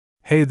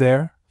Hey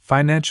there,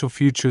 Financial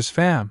Futures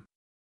fam!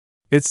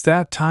 It's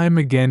that time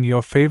again,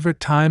 your favorite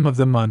time of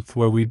the month,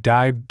 where we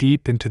dive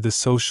deep into the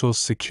Social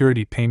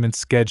Security payment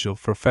schedule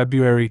for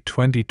February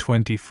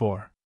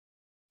 2024.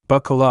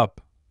 Buckle up,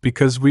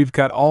 because we've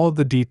got all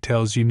the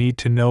details you need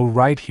to know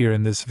right here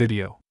in this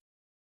video.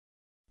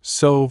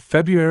 So,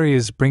 February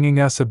is bringing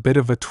us a bit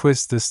of a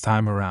twist this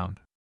time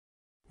around.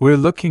 We're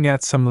looking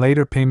at some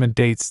later payment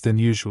dates than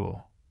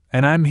usual,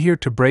 and I'm here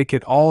to break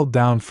it all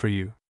down for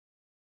you.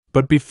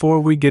 But before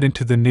we get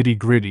into the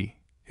nitty-gritty,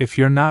 if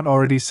you're not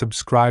already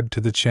subscribed to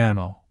the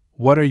channel,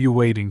 what are you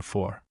waiting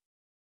for?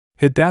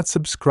 Hit that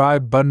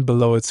subscribe button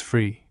below, it's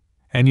free,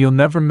 and you'll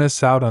never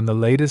miss out on the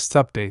latest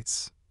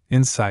updates,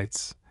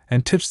 insights,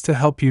 and tips to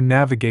help you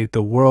navigate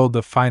the world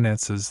of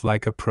finances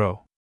like a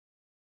pro.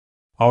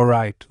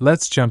 Alright,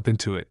 let's jump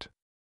into it.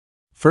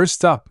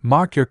 First up,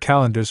 mark your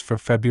calendars for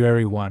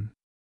February 1.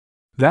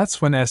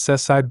 That's when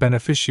SSI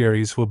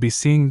beneficiaries will be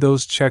seeing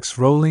those checks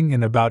rolling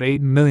in, about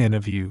 8 million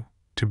of you,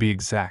 to be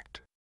exact.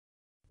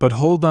 But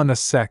hold on a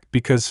sec,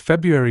 because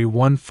February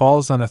 1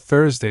 falls on a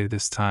Thursday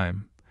this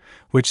time,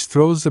 which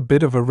throws a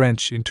bit of a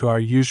wrench into our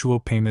usual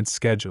payment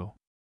schedule.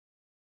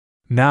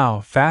 Now,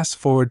 fast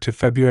forward to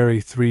February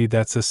 3,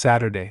 that's a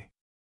Saturday.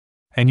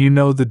 And you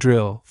know the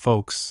drill,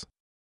 folks.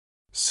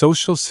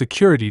 Social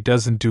Security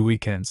doesn't do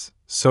weekends,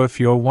 so if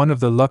you're one of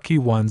the lucky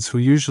ones who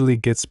usually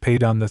gets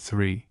paid on the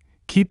 3,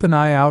 keep an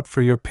eye out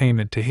for your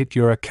payment to hit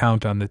your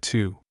account on the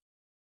 2.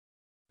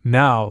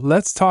 Now,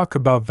 let's talk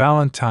about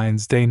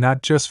Valentine's Day,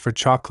 not just for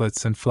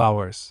chocolates and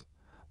flowers,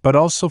 but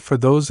also for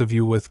those of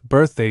you with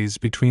birthdays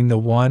between the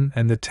 1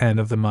 and the 10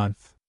 of the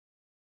month.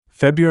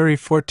 February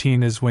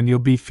 14 is when you'll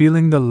be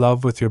feeling the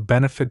love with your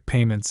benefit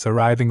payments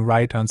arriving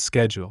right on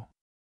schedule.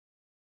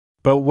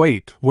 But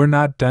wait, we're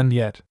not done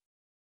yet.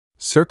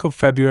 Circle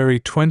February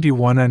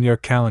 21 on your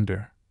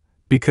calendar,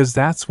 because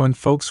that's when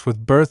folks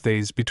with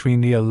birthdays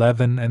between the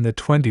 11 and the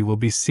 20 will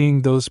be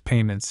seeing those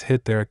payments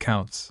hit their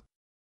accounts.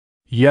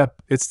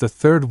 Yep, it's the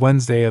third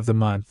Wednesday of the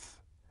month,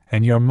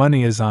 and your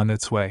money is on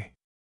its way.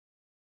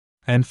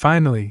 And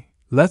finally,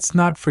 let's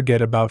not forget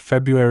about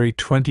February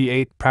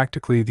 28,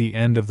 practically the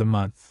end of the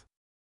month.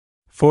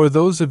 For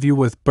those of you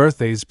with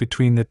birthdays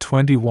between the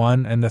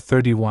 21 and the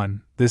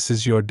 31, this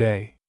is your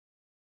day.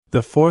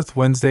 The fourth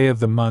Wednesday of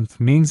the month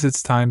means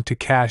it's time to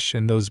cash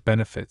in those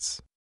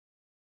benefits.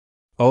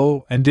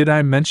 Oh, and did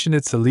I mention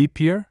it's a leap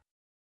year?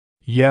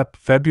 Yep,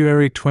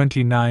 February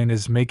 29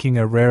 is making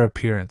a rare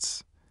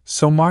appearance,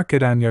 so mark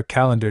it on your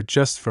calendar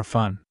just for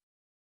fun.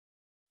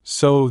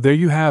 So there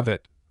you have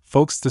it,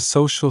 folks, the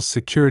Social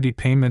Security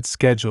payment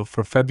schedule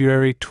for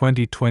February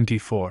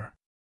 2024.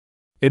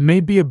 It may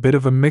be a bit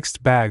of a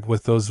mixed bag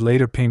with those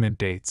later payment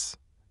dates,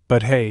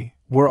 but hey,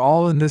 we're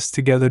all in this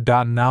together.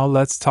 Now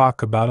let's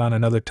talk about on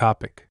another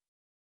topic.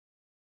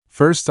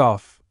 First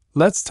off,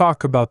 let's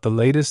talk about the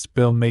latest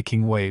bill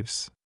making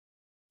waves.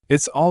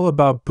 It's all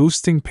about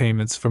boosting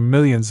payments for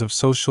millions of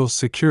Social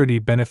Security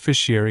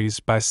beneficiaries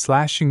by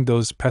slashing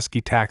those pesky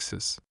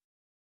taxes.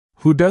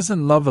 Who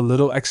doesn't love a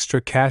little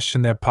extra cash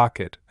in their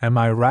pocket, am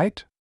I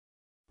right?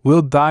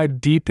 We'll dive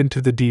deep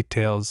into the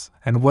details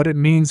and what it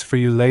means for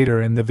you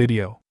later in the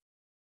video.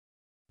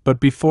 But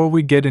before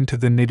we get into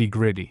the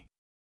nitty-gritty,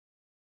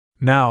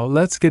 now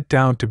let's get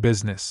down to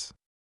business.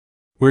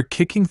 We're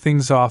kicking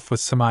things off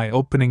with some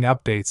eye-opening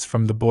updates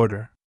from the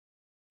border.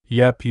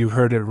 Yep, you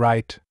heard it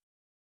right.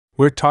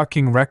 We're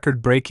talking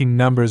record-breaking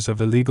numbers of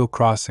illegal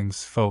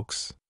crossings,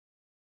 folks.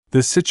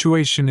 The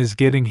situation is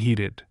getting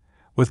heated,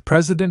 with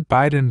President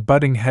Biden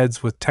butting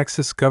heads with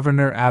Texas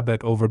Governor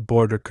Abbott over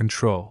border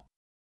control.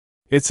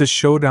 It's a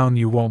showdown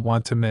you won't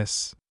want to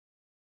miss.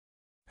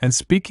 And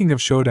speaking of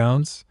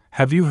showdowns,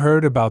 have you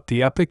heard about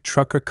the epic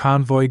trucker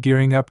convoy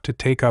gearing up to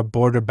take our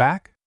border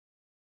back?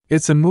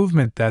 It's a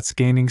movement that's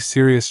gaining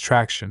serious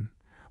traction,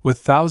 with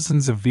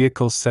thousands of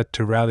vehicles set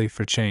to rally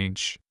for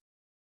change.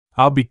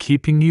 I'll be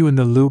keeping you in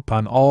the loop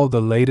on all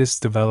the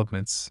latest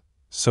developments,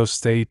 so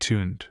stay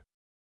tuned.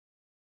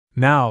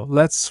 Now,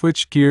 let's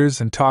switch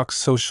gears and talk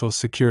Social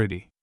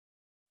Security.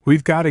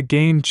 We've got a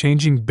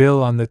game-changing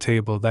bill on the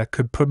table that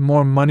could put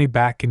more money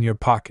back in your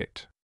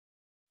pocket.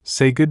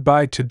 Say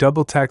goodbye to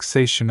double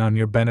taxation on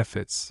your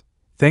benefits,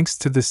 thanks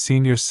to the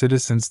Senior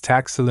Citizens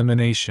Tax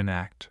Elimination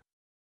Act.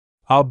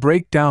 I'll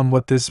break down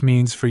what this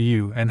means for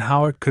you and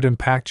how it could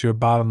impact your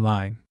bottom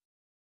line.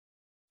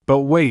 But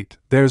wait,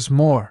 there's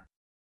more.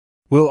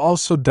 We'll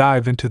also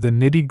dive into the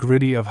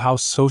nitty-gritty of how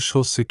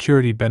Social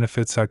Security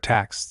benefits are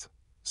taxed,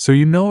 so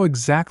you know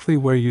exactly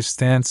where you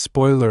stand.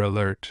 Spoiler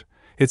alert,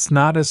 it's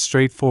not as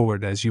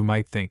straightforward as you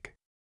might think.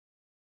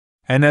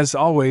 And as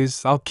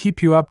always, I'll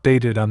keep you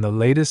updated on the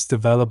latest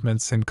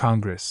developments in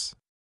Congress.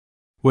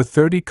 With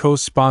 30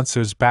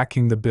 co-sponsors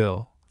backing the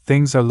bill,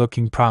 things are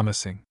looking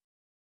promising.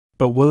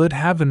 But will it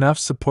have enough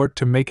support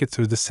to make it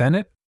through the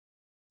Senate?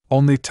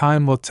 Only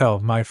time will tell,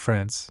 my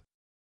friends.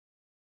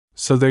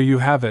 So there you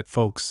have it,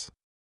 folks.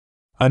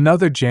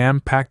 Another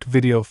jam-packed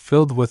video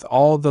filled with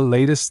all the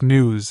latest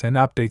news and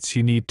updates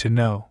you need to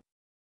know.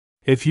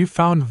 If you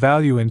found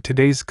value in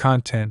today's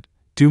content,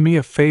 Do me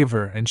a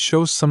favor and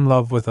show some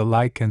love with a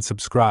like and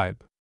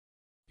subscribe.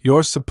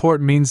 Your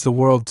support means the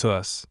world to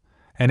us,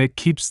 and it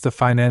keeps the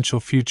Financial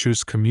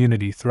Futures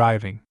community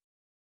thriving.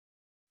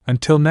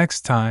 Until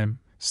next time,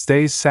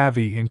 stay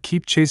savvy and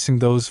keep chasing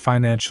those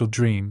financial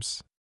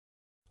dreams.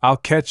 I'll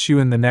catch you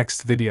in the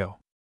next video.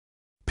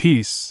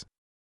 Peace.